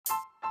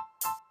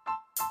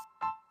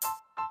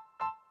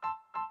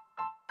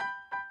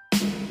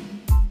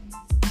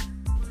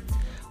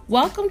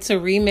Welcome to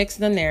Remix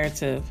the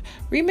Narrative.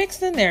 Remix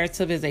the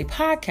Narrative is a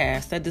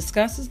podcast that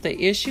discusses the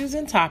issues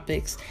and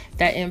topics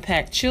that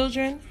impact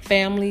children,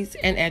 families,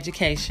 and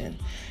education.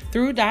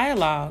 Through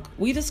dialogue,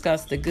 we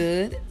discuss the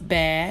good,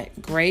 bad,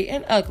 great,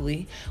 and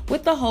ugly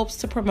with the hopes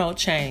to promote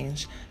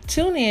change.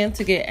 Tune in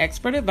to get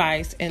expert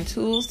advice and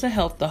tools to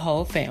help the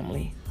whole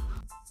family.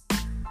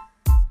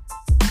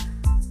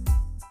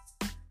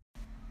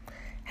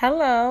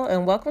 Hello,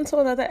 and welcome to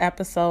another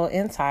episode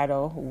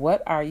entitled,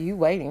 What Are You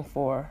Waiting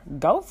For?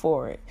 Go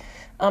for it.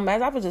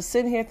 As I was just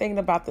sitting here thinking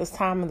about this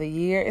time of the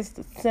year, it's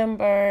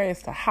December,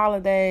 it's the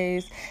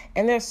holidays,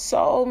 and there's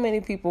so many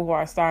people who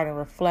are starting to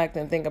reflect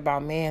and think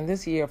about, man,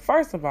 this year,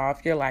 first of all,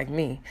 if you're like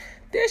me,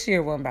 this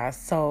year went by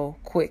so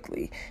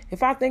quickly.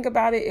 If I think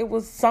about it, it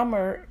was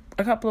summer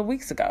a couple of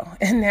weeks ago,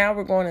 and now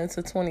we're going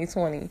into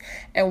 2020.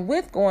 And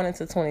with going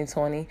into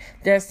 2020,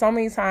 there's so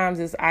many times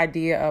this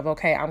idea of,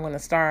 okay, I'm going to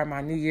start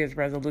my New Year's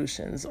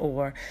resolutions,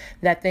 or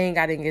that thing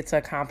I didn't get to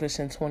accomplish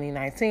in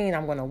 2019,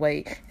 I'm going to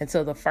wait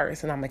until the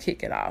first and I'm going to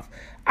kick it off.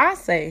 I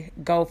say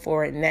go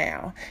for it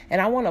now.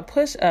 And I want to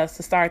push us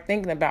to start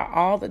thinking about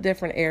all the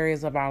different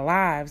areas of our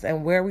lives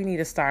and where we need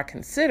to start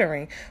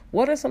considering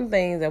what are some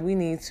things that we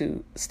need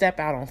to step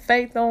out on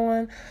faith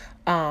on,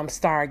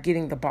 start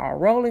getting the ball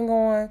rolling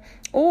on,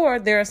 or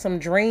there are some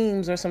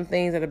dreams or some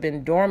things that have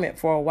been dormant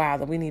for a while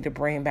that we need to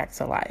bring back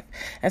to life.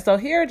 And so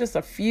here are just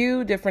a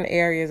few different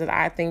areas that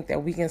I think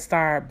that we can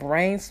start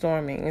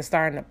brainstorming and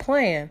starting to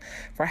plan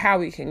for how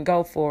we can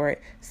go for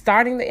it,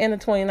 starting the end of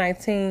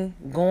 2019,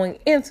 going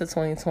into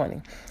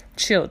 2020.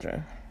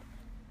 Children.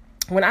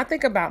 When I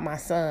think about my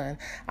son,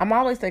 I'm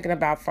always thinking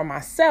about for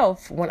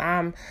myself when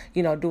I'm,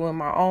 doing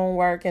my own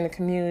work in the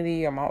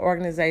community or my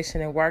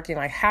organization and working,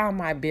 like how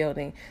am I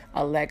building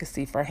a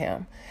legacy for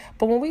him?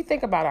 But when we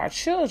think about our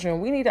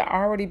children, we need to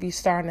already be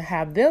starting to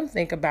have them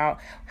think about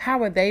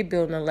how are they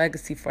building a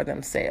legacy for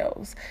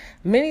themselves.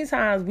 Many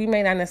times we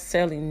may not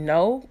necessarily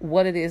know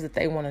what it is that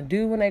they want to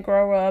do when they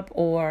grow up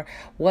or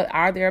what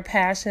are their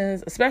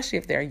passions, especially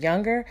if they're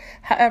younger.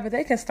 However,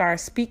 they can start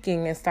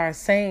speaking and start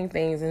saying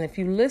things. And if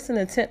you listen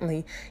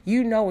intently,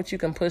 you know what you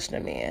can push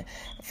them in.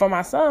 For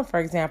my son, for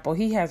example,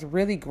 he has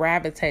really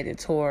gravitated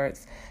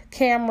towards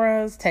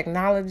cameras,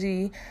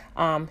 technology.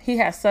 He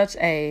has such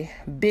a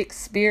big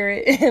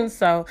spirit. And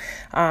so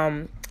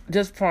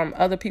just from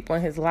other people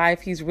in his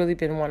life, he's really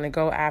been wanting to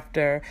go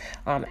after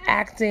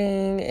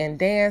acting and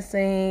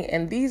dancing.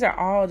 And these are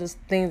all just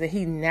things that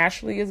he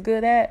naturally is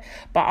good at,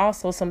 but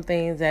also some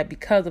things that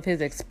because of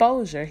his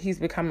exposure, he's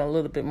become a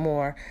little bit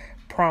more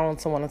prone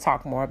to want to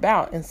talk more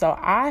about. And so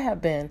I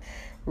have been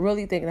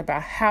really thinking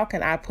about how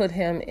can I put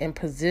him in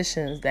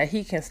positions that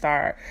he can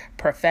start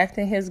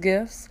perfecting his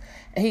gifts.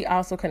 And he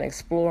also can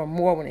explore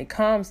more when it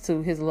comes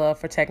to his love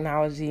for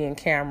technology and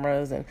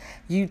cameras and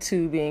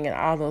YouTubing and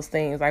all those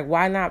things. Like,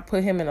 why not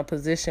put him in a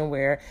position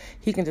where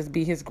he can just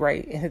be his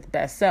great and his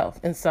best self?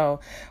 And so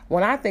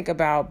when I think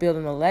about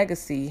building a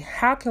legacy,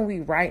 how can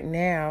we right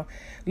now,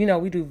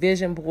 we do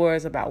vision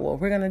boards about what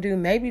we're going to do,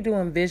 maybe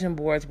doing vision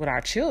boards with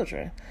our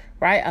children,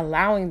 right?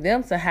 Allowing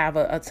them to have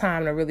a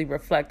time to really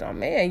reflect on,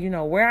 man,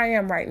 where I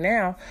am right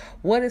now,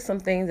 what are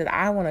some things that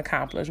I want to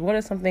accomplish? What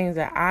are some things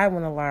that I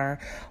want to learn?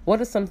 What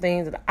are some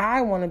things that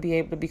I want to be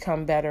able to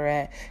become better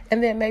at?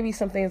 And then maybe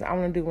some things I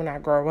want to do when I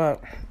grow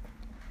up.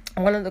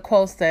 One of the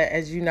quotes that,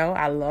 as you know,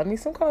 I love me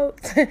some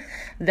quotes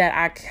that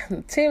I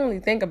continually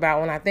think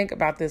about when I think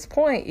about this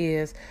point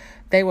is,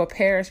 they will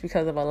perish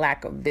because of a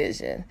lack of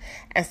vision.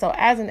 And so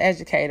as an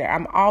educator,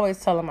 I'm always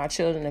telling my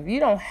children, if you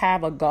don't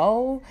have a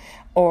goal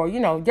or,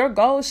 your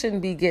goal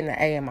shouldn't be getting an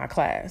A in my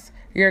class.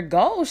 Your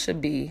goal should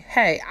be,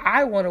 hey,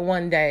 I want to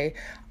one day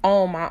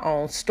own my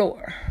own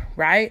store,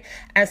 right?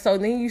 And so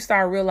then you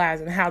start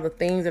realizing how the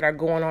things that are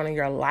going on in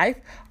your life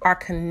are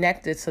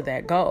connected to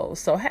that goal.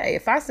 So, hey,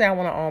 if I say I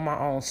want to own my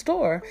own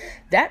store,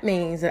 that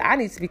means that I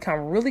need to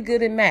become really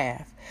good at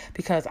math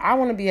because I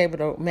want to be able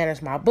to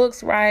manage my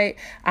books right.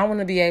 I want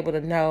to be able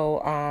to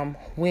know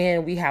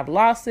when we have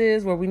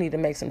losses, where we need to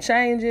make some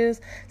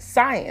changes.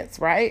 Science,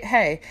 right?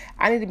 Hey,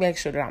 I need to make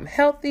sure that I'm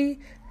healthy,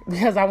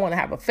 because I want to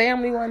have a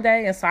family one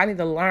day. And so I need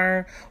to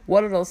learn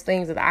what are those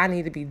things that I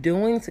need to be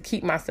doing to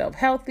keep myself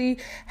healthy.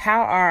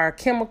 How are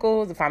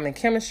chemicals, if I'm in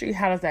chemistry,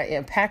 how does that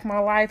impact my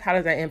life? How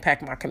does that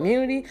impact my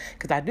community?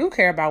 Because I do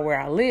care about where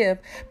I live.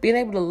 Being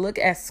able to look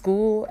at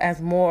school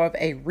as more of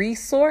a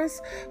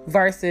resource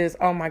versus,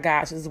 oh my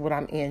gosh, this is what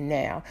I'm in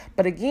now.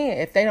 But again,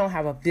 if they don't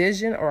have a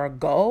vision or a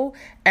goal,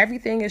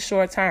 everything is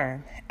short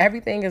term.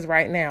 Everything is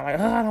right now. Like,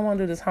 I don't want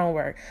to do this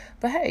homework.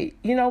 But hey,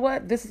 you know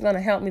what? This is going to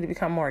help me to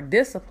become more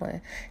disciplined.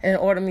 And in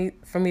order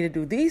for me to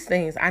do these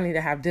things, I need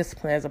to have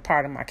discipline as a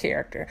part of my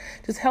character.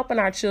 Just helping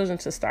our children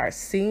to start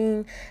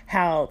seeing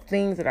how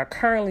things that are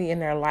currently in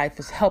their life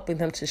is helping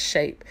them to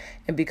shape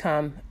and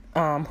become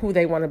who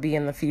they want to be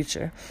in the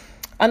future.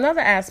 Another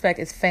aspect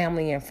is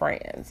family and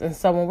friends. And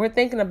so when we're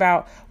thinking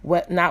about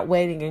not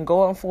waiting and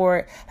going for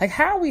it, like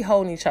how are we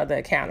holding each other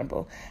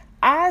accountable?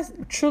 I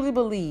truly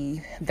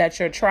believe that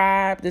your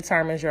tribe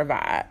determines your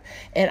vibe.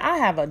 And I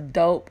have a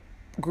dope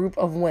group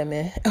of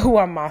women who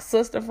are my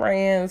sister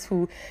friends,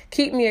 who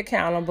keep me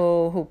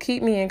accountable, who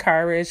keep me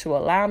encouraged, who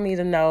allow me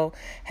to know,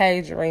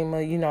 hey,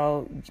 Jarima, you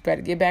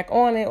better get back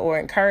on it, or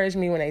encourage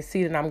me when they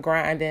see that I'm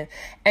grinding.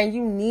 And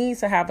you need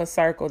to have a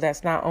circle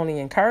that's not only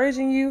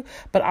encouraging you,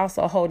 but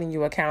also holding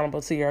you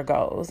accountable to your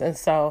goals. And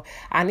so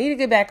I need to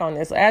get back on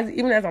this.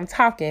 Even as I'm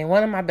talking,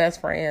 one of my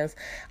best friends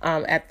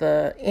at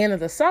the end of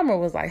the summer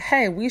was like,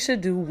 hey, we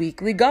should do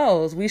weekly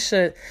goals. We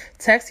should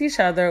text each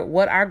other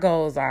what our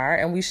goals are,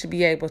 and we should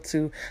be able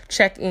to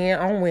check in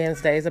on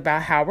Wednesdays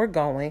about how we're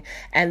going.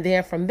 And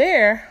then from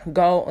there,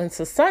 go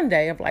into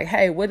Sunday of like,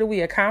 hey, what did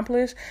we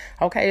accomplish?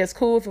 Okay, it's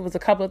cool if it was a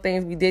couple of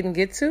things we didn't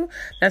get to.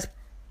 Let's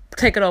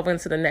take it over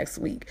into the next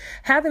week.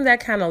 Having that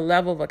kind of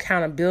level of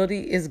accountability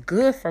is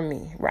good for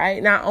me,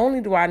 right? Not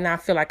only do I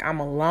not feel like I'm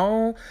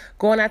alone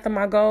going after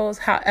my goals,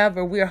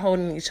 however, we are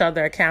holding each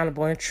other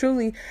accountable and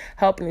truly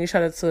helping each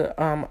other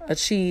to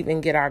achieve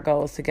and get our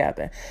goals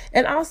together.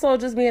 And also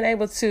just being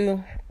able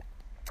to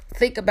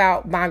think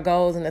about my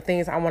goals and the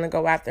things I want to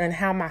go after and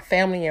how my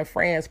family and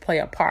friends play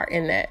a part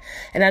in that.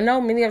 And I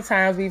know many of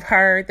times we've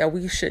heard that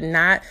we should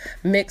not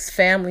mix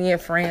family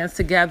and friends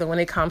together when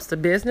it comes to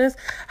business.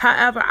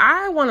 However,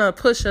 I want to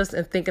push us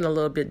in thinking a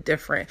little bit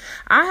different.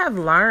 I have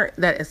learned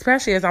that,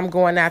 especially as I'm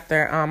going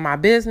after my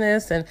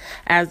business and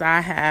as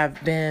I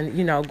have been,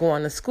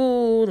 going to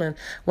school and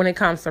when it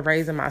comes to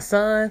raising my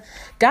son,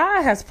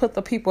 God has put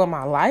the people in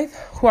my life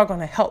who are going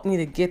to help me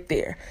to get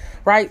there,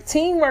 right?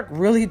 Teamwork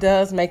really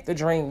does make the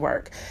dream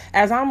work.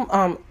 As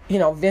I'm,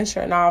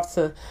 venturing off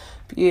to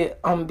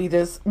be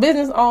this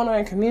business owner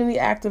and community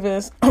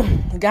activist,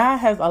 God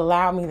has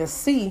allowed me to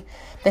see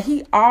that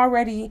He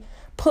already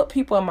put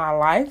people in my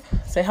life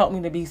to help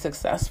me to be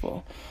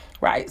successful,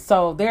 right?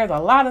 So there's a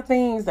lot of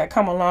things that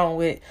come along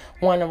with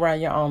wanting to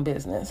run your own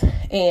business.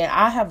 And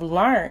I have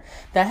learned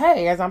that,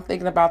 hey, as I'm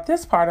thinking about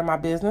this part of my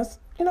business,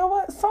 you know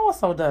what,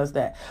 so-and-so does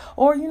that.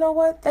 Or you know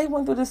what, they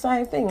went through the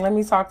same thing. Let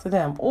me talk to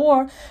them.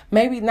 Or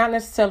maybe not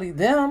necessarily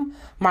them,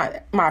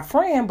 my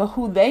friend, but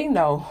who they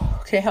know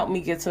can help me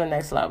get to the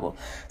next level.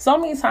 So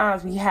many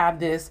times we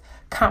have this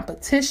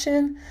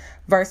competition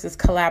versus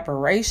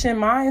collaboration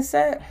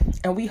mindset,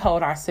 and we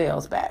hold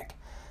ourselves back,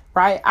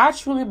 right? I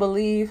truly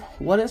believe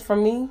what is for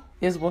me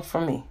is what's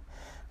for me.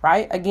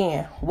 Right?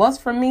 Again, what's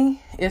for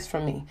me is for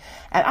me.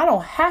 And I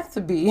don't have to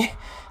be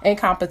in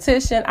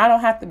competition. I don't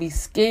have to be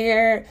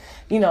scared,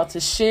 to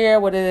share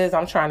what it is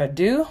I'm trying to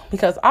do,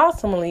 because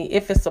ultimately,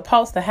 if it's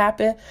supposed to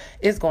happen,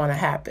 it's going to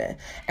happen.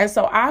 And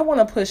so I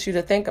want to push you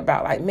to think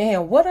about like,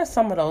 man, what are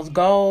some of those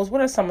goals?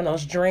 What are some of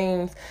those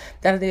dreams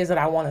that it is that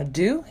I want to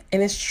do?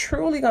 And it's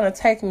truly going to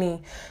take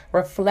me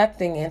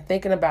reflecting and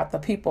thinking about the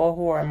people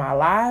who are in my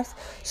lives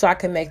so I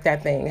can make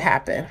that thing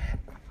happen.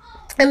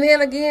 And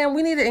then again,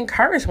 we need to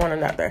encourage one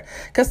another,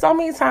 because so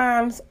many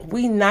times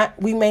we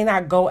may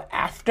not go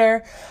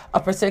after a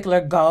particular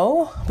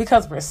goal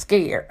because we're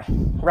scared,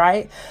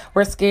 right?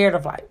 We're scared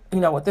of like,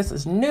 what, this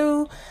is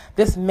new.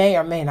 This may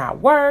or may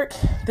not work.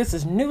 This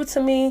is new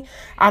to me.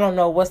 I don't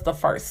know what's the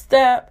first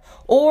step.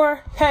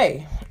 Or,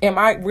 hey, am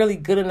I really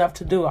good enough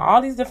to do it?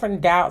 All these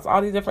different doubts,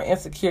 all these different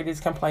insecurities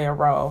can play a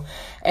role.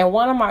 And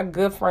one of my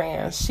good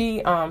friends,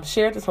 she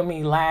shared this with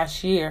me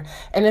last year,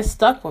 and it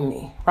stuck with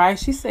me, right?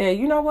 She said,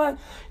 you know what?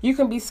 You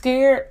can be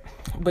scared,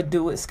 but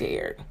do it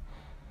scared.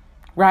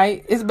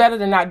 Right? It's better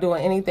than not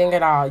doing anything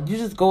at all. You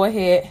just go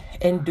ahead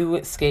and do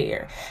it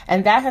scared.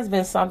 And that has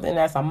been something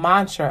that's a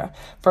mantra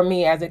for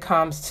me as it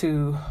comes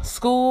to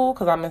school,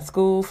 because I'm in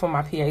school for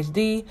my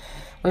PhD.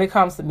 When it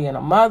comes to being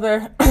a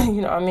mother,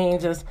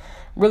 just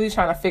really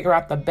trying to figure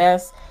out the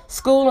best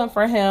schooling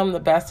for him, the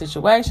best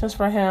situations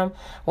for him.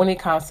 When it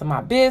comes to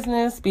my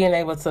business, being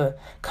able to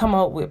come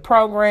up with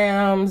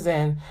programs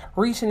and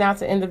reaching out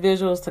to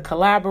individuals to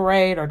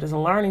collaborate, or just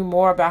learning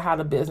more about how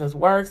the business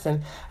works.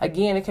 And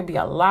again, it can be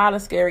a lot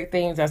of scary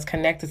things that's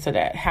connected to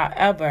that.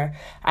 However,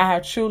 I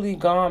have truly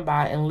gone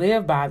by and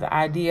lived by the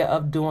idea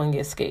of doing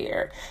it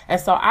scared. And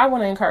so I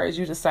want to encourage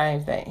you the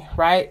same thing,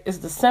 right? It's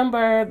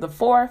December the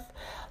 4th.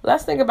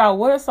 Let's think about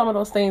what are some of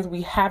those things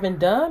we haven't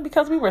done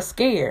because we were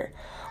scared,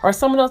 or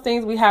some of those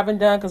things we haven't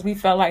done because we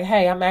felt like,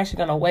 hey, I'm actually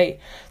going to wait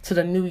to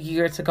the new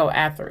year to go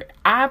after it.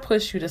 I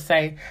push you to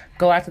say,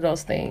 go after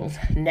those things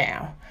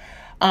now.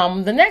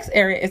 The next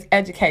area is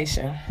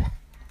education.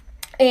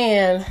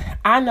 And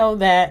I know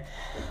that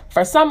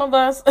for some of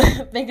us,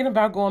 thinking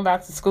about going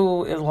back to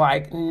school is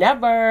like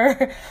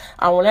never.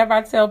 Whenever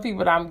I tell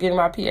people that I'm getting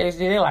my PhD,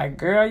 they're like,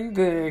 girl, you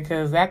good.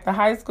 Because after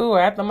high school or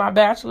after my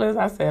bachelor's,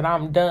 I said,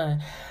 I'm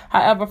done.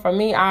 However, for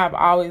me, I've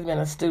always been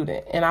a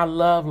student, and I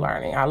love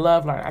learning.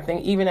 I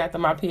think even after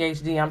my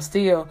PhD, I'm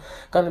still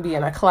going to be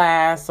in a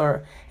class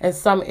or in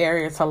some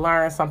area to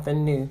learn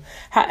something new.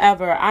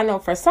 However, I know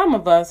for some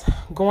of us,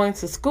 going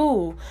to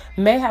school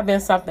may have been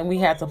something we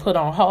had to put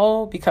on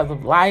hold because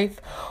of life,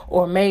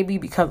 or maybe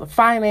because of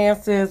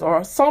finances,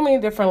 or so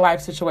many different life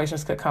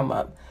situations could come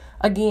up.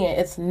 Again,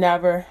 it's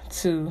never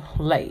too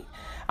late.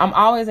 I'm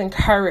always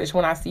encouraged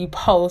when I see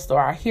posts or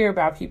I hear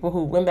about people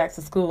who went back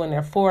to school in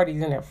their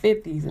 40s and their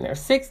 50s and their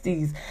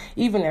 60s,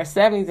 even their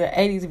 70s and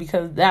 80s,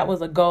 because that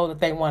was a goal that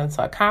they wanted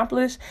to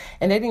accomplish.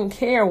 And they didn't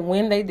care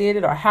when they did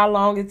it or how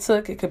long it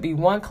took. It could be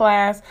one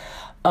class,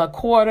 a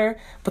quarter,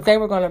 but they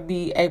were going to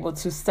be able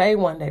to say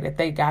one day that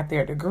they got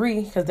their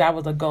degree because that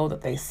was a goal that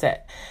they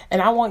set.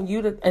 And I want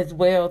you to as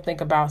well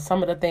think about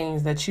some of the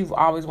things that you've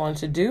always wanted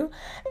to do,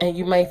 and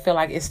you may feel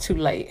like it's too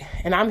late.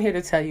 And I'm here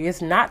to tell you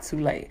it's not too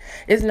late.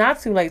 It's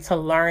not too late to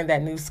learn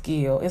that new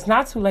skill. It's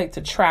not too late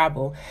to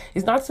travel.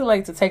 It's not too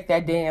late to take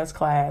that dance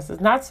class.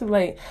 It's not too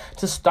late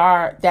to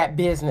start that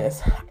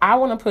business. I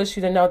want to push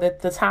you to know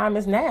that the time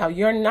is now.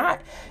 You're not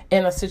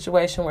in a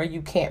situation where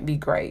you can't be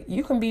great.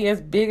 You can be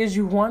as big as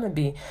you want to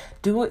be.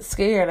 Do it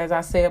scared, as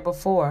I said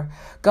before.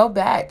 Go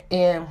back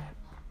and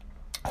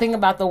think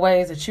about the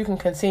ways that you can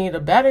continue to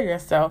better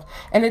yourself.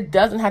 And it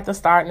doesn't have to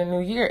start in the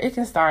new year. It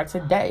can start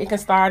today. It can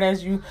start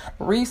as you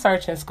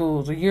research in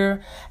schools, or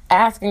you're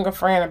asking a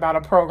friend about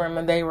a program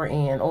that they were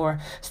in,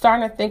 or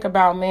starting to think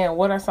about, man,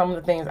 what are some of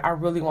the things I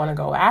really want to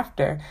go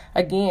after?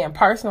 Again,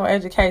 personal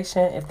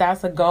education, if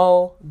that's a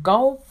goal,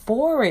 go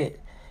for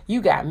it.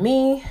 You got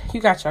me,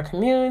 you got your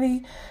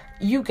community,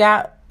 you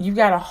got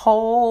a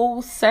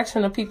whole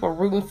section of people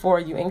rooting for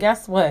you. And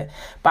guess what?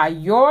 By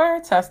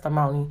your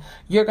testimony,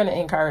 you're going to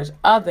encourage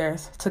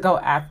others to go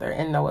after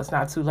and know it's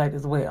not too late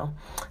as well.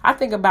 I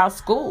think about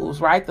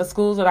schools, right? The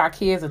schools that our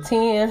kids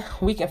attend,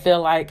 we can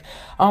feel like,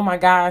 oh my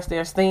gosh,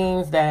 there's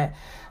things that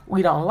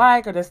we don't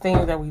like, or there's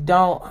things that we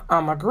don't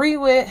agree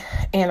with.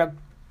 And of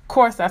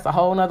course, that's a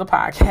whole nother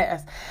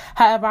podcast.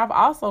 However, I've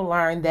also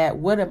learned that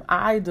what am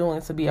I doing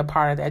to be a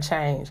part of that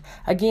change?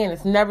 Again,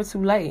 it's never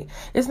too late.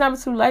 It's never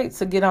too late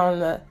to get on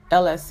the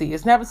LSC.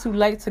 It's never too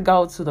late to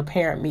go to the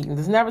parent meetings.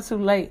 It's never too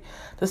late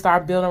to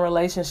start building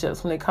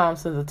relationships when it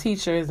comes to the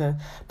teachers and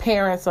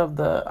parents of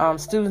the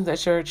students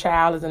that your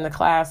child is in the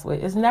class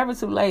with. It's never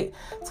too late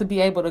to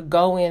be able to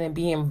go in and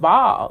be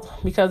involved,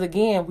 because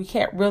again, we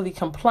can't really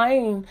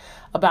complain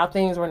about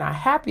things we're not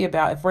happy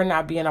about if we're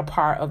not being a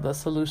part of the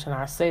solution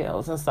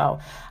ourselves. And so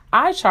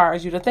I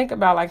charge you to think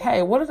about, like,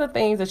 hey, what are the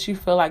things that you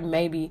feel like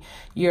maybe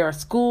your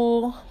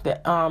school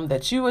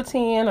that you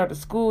attend, or the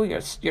school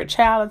your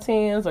child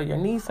attends, or your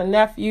niece or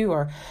nephew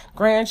or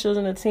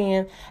grandchildren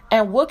attend,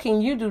 and what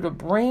can you do to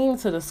bring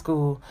to the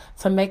school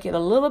to make it a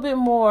little bit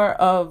more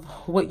of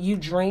what you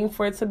dream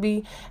for it to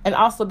be, and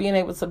also being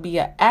able to be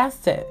an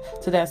asset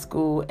to that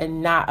school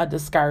and not a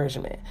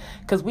discouragement.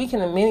 Because we can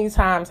many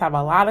times have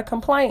a lot of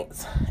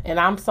complaints, and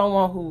I'm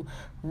someone who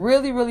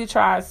really, really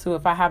tries to,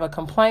 if I have a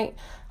complaint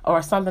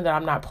or something that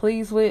I'm not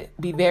pleased with,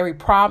 be very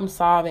problem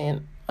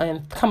solving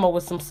and come up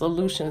with some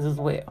solutions as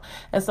well.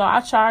 And so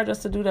I charge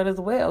us to do that as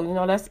well. You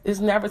know, it's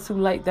never too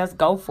late. Let's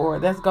go for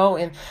it. Let's go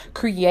and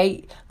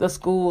create the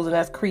schools, and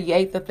let's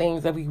create the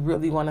things that we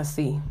really want to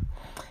see.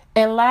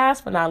 And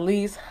last but not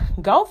least,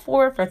 go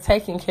for it for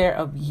taking care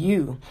of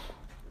you.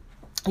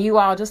 You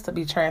all, just to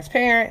be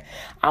transparent,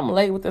 I'm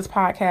late with this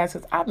podcast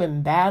because I've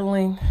been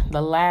battling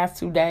the last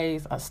 2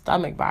 days a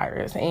stomach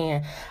virus,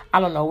 and I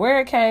don't know where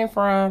it came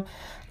from.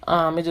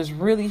 It just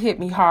really hit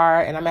me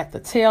hard, and I'm at the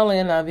tail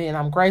end of it, and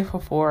I'm grateful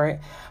for it.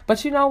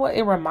 But you know what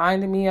it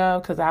reminded me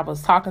of? Because I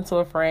was talking to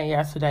a friend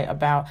yesterday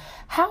about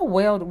how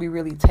well do we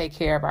really take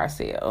care of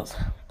ourselves.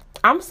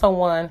 I'm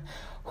someone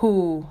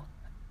who,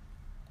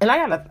 and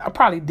I'll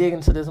probably dig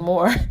into this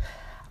more,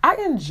 I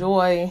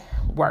enjoy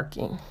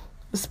working.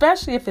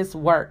 Especially if it's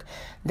work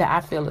that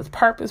I feel is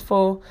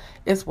purposeful.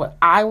 It's what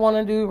I want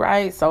to do,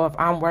 right? So if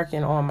I'm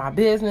working on my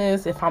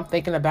business, if I'm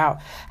thinking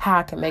about how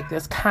I can make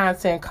this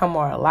content come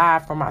more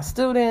alive for my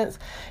students,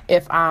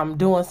 if I'm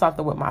doing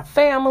something with my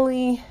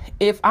family,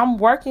 if I'm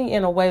working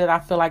in a way that I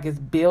feel like it's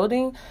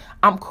building,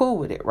 I'm cool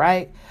with it,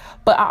 right?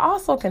 But I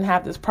also can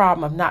have this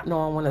problem of not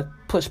knowing when to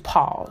push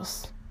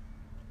pause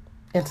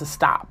and to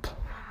stop,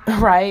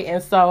 right?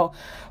 And so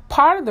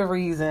part of the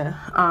reason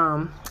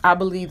I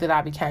believe that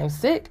I became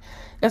sick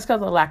is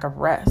because of lack of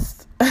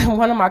rest.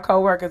 One of my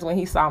coworkers, when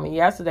he saw me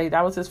yesterday,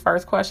 that was his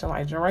first question,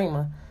 like,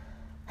 Jarima,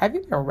 have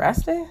you been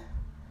resting?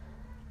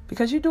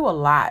 Because you do a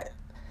lot.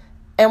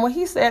 And when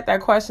he said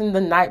that question the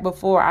night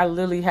before, I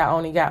literally had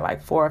only got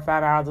like 4 or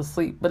 5 hours of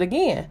sleep. But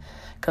again,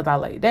 because I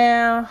laid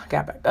down,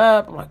 got back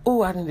up, I'm like,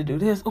 oh, I need to do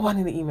this. Oh, I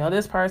need to email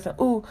this person.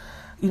 Oh,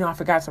 I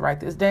forgot to write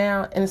this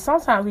down. And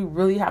sometimes we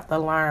really have to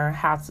learn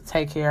how to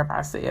take care of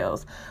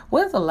ourselves.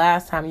 When's the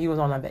last time you was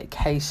on a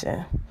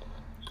vacation?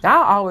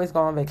 Now, I always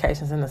go on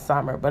vacations in the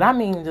summer, but I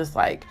mean just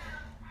like,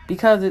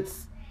 because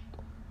it's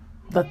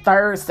the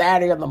third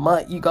Saturday of the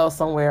month, you go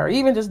somewhere, or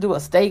even just do a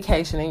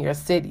staycation in your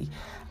city.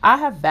 I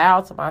have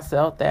vowed to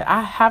myself that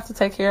I have to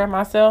take care of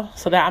myself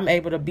so that I'm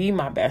able to be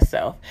my best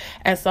self.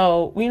 And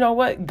so, you know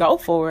what? Go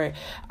for it.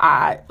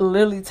 I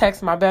literally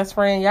texted my best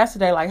friend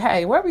yesterday, like,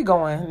 hey, where we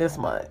going this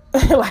month?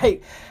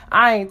 Like,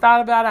 I ain't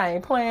thought about it. I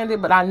ain't planned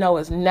it, but I know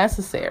it's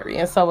necessary.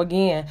 And so,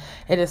 again,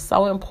 it is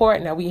so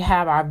important that we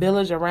have our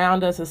village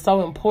around us. It's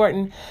so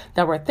important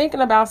that we're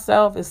thinking about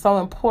self. It's so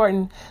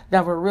important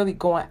that we're really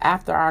going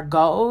after our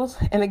goals.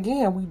 And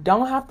again, we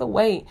don't have to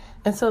wait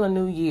until the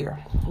new year.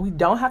 We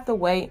don't have to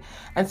wait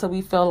until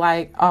we feel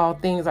like all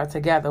things are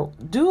together.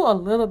 Do a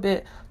little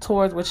bit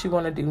towards what you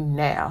want to do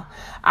now.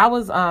 I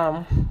was,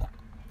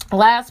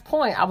 last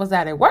point, I was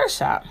at a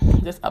workshop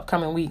this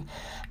upcoming week,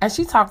 and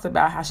she talks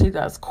about how she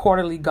does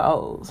quarterly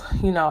goals.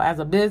 You know, as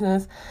a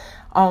business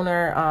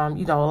owner,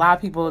 you know, a lot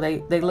of people,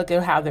 they look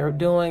at how they're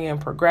doing and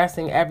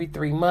progressing every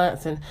 3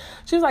 months. And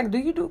she's like, do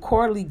you do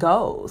quarterly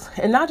goals?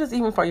 And not just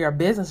even for your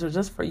business or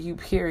just for you,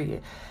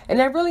 period. And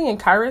that really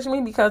encouraged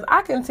me, because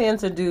I can tend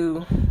to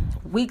do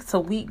week to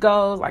week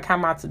goals, like how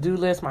my to-do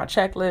list, my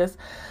checklist.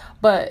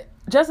 But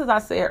just as I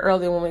said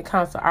earlier, when it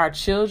comes to our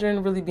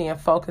children really being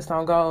focused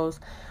on goals,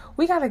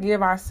 we got to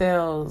give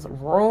ourselves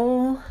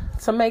room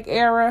to make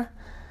error,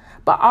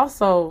 but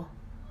also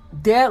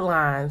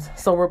deadlines,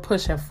 so we're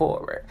pushing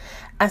forward.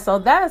 And so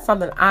that is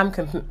something I'm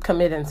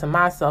committing to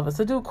myself, is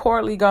to do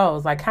quarterly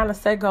goals, like kind of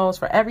set goals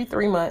for every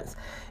 3 months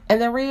and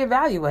then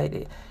reevaluate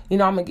it. You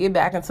know, I'm going to get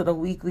back into the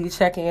weekly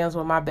check-ins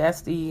with my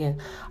bestie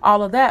and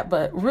all of that,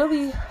 but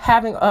really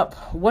having up,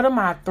 what are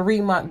my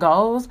 3-month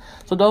goals?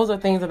 So those are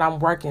things that I'm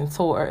working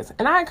towards.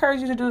 And I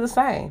encourage you to do the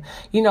same.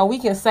 You know, we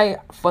can say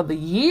for the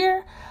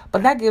year,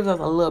 but that gives us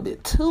a little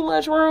bit too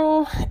much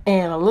room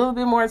and a little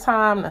bit more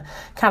time to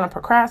kind of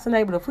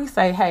procrastinate. But if we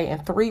say, hey, in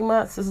 3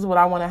 months, this is what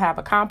I want to have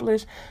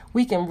accomplished,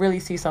 we can really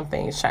see some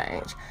things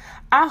change.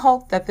 I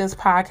hope that this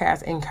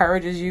podcast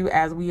encourages you,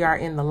 as we are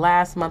in the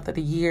last month of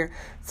the year,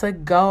 to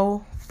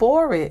go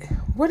for it.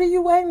 What are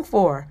you waiting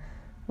for?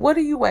 What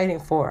are you waiting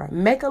for?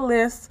 Make a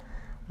list,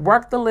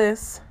 work the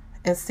list,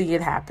 and see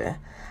it happen.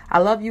 I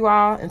love you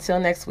all. Until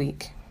next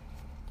week.